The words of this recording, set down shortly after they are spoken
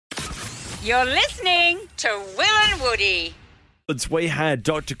You're listening to Will and Woody. We had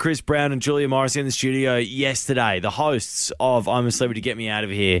Dr. Chris Brown and Julia Morris in the studio yesterday, the hosts of I'm a Celebrity, Get Me Out of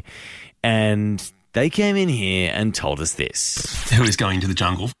Here, and they came in here and told us this. Who is going to the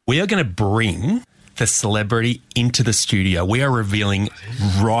jungle? We are going to bring the celebrity into the studio. We are revealing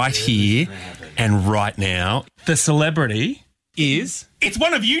right here and right now. The celebrity is... It's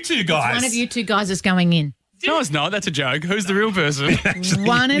one of you two guys. One of you two guys is going in. No, it's not. That's a joke. Who's the real person?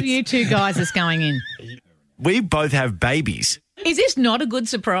 One of you two guys is going in. We both have babies. Is this not a good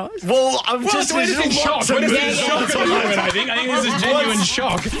surprise? Well, I'm just we're just in shock. We're just in shock at the moment, I think. I think this is genuine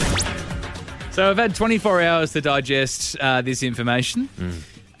shock. So I've had 24 hours to digest this information.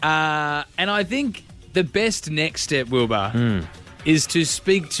 And I think the best next step, Wilbur, is to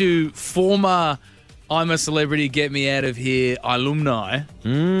speak to former I'm a Celebrity, Get Me Out of Here alumni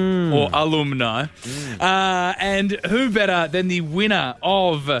or alumni. And who better than the winner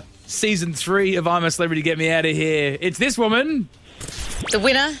of Season 3 of I'm a Celebrity, Get Me Out of Here? It's this woman. The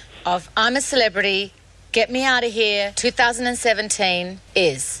winner of I'm a Celebrity, Get Me Out of Here 2017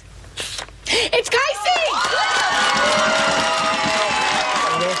 is... It's Casey!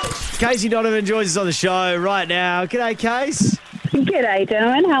 Casey Donovan joins us on the show right now. G'day, Case. G'day,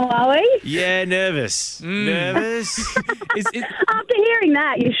 gentlemen. How are we? Yeah, nervous. Nervous? After hearing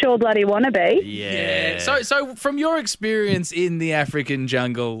that, you sure bloody want to be. Yeah. So from your experience in the African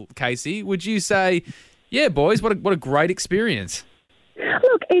jungle, Casey, would you say, yeah, boys, what a great experience?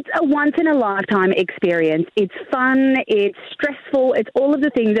 Look, it's a once-in-a-lifetime experience. It's fun, it's stressful, it's all of the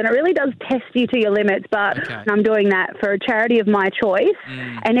things, and it really does test you to your limits, but I'm doing that for a charity of my choice,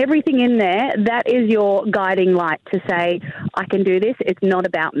 and everything in there, that is your guiding light to say, I can do this, it's not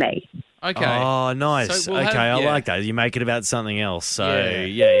about me. Okay. Oh, nice. So we'll I like that. You make it about something else. So,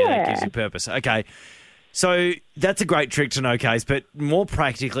 Yeah. that gives you purpose. Okay. So that's a great trick to know, Case, but more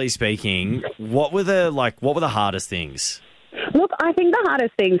practically speaking, what were the hardest things? Look, I think the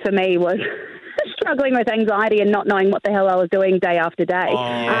hardest thing for me was struggling with anxiety and not knowing what the hell I was doing day after day.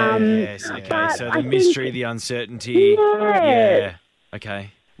 Oh, yes. Okay. but So the I mystery, think- the uncertainty. Yeah.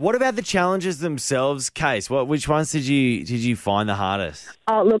 Okay. What about the challenges themselves, Case? Which ones did you find the hardest?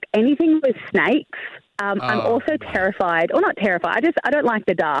 Oh, look, anything with snakes. I'm also terrified, or not terrified, I don't like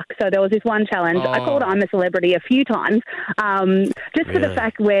the dark. So there was this one challenge. I called I'm a Celebrity a few times, just for the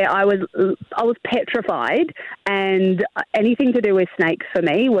fact where I was petrified, and anything to do with snakes for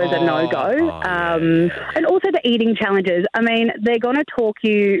me was a no-go. And also the eating challenges. I mean, they're going to talk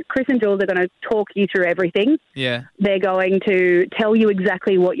you, Chris and Jules are going to talk you through everything. Yeah. They're going to tell you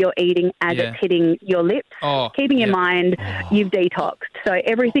exactly what you're eating as it's hitting your lips, keeping in mind you've detoxed. So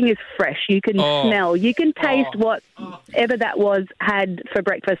everything is fresh. You can smell. You can taste whatever that was had for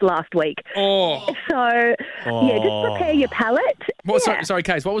breakfast last week. So, just prepare your palate. Sorry,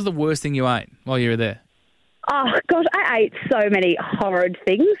 Case, what was the worst thing you ate while you were there? Oh, gosh, I ate so many horrid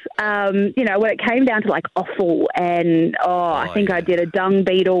things. When it came down to, like, offal and, I think I did a dung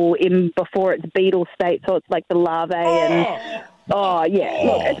beetle before its beetle state, so it's like the larvae and...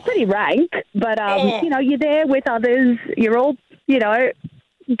 look, it's pretty rank, but, you're there with others. You're all,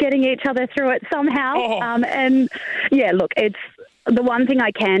 getting each other through it somehow. It's the one thing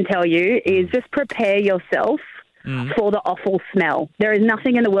I can tell you is just prepare yourself for the awful smell. There is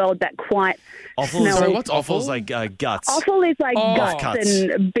nothing in the world that quite smells. So what's awful? Offal's like guts. Offal is like guts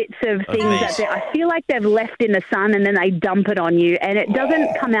and bits of things that I feel like they've left in the sun and then they dump it on you, and it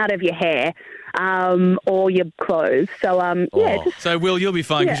doesn't come out of your hair. Or your clothes. So, So, Will, you'll be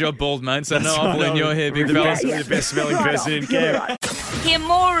fine because you're bald, mate, so no offal in your hair, big fella. The best smelling person in camp. Hear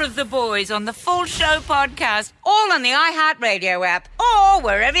more of the boys on the Full Show podcast, all on the iHeartRadio app or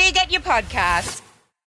wherever you get your podcasts.